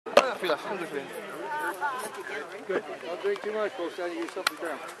chwila. Good. Don't drink too much, we'll send you yourself to the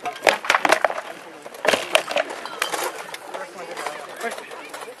ground.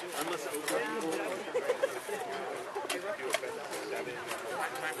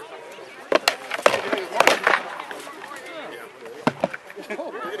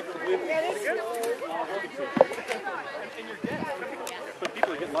 But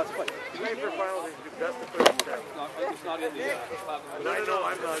people are getting lots of fights. Paper finals is the best of 37. It's not in the No,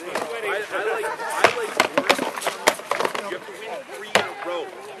 I'm not in. I like you have to win 3 in a row.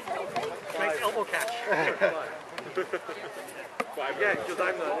 Nice elbow catch. 5 Yeah, because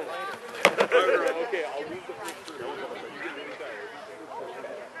I'm not in. Okay, I'll lose the first 3. You get really tired.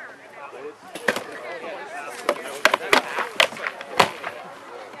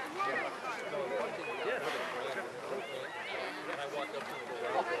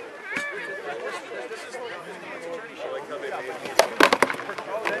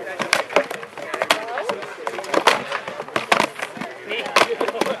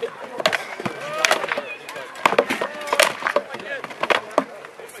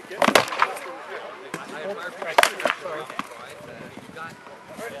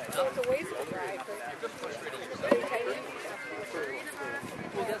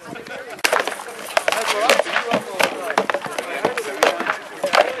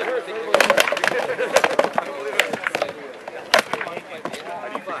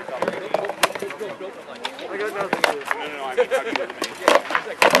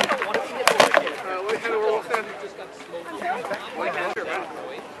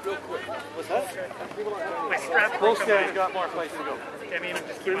 Both guys got more fights to go. I mean,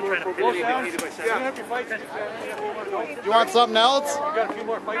 just keep on trying to Both guys? You want something else? You got a few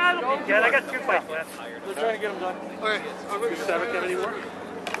more fights to go? Yeah, I got 2 fights left. We're trying to get them done. Okay. Does Savick have any more?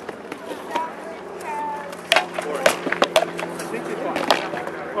 I think they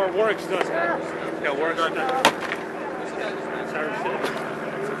fought. Or Warwick's done. Yeah, Warwick's done.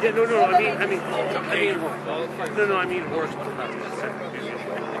 Yeah, no, I mean Warwick's done.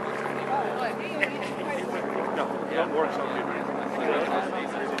 No, Warwick's done.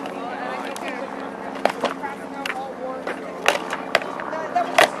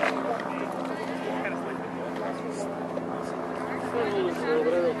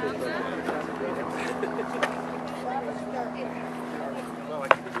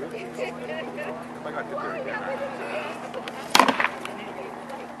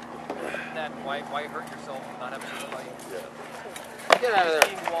 Then why hurt yourself and not have a fight? Get out of there.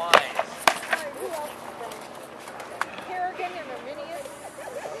 Being wise. Kerrigan and Arminius.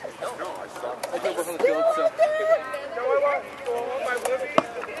 No, I saw. I took her from the field, so.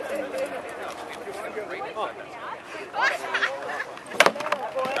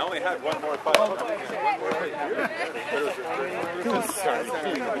 I only had one more fight. I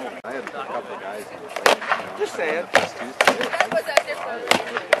had a couple of guys. Just say it. That was a different.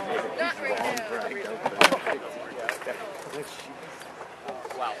 Not right now.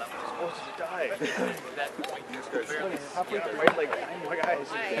 Wow, that was supposed to die. That point, Halfway through, right? Like, oh my guys.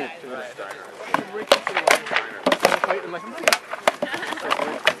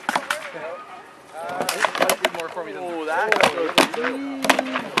 More for me than Oh, that's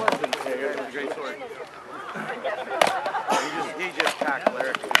a great story. he just tacked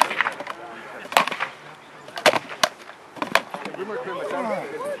Larry.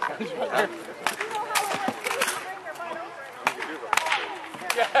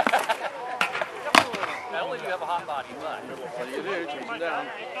 not only do you have a hot body, but You do, chase him down.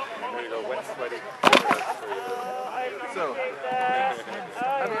 There you go, wet sweaty. So,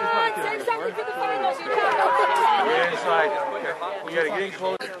 Save something for the finals. Get inside. You gotta get in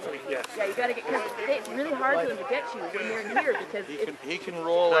close. Yes. Yeah, you gotta get, because it's really hard for them to get you when they're here because He can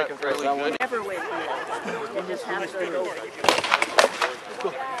roll like really good. never win and just have to go.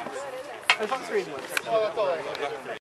 That's 3 months.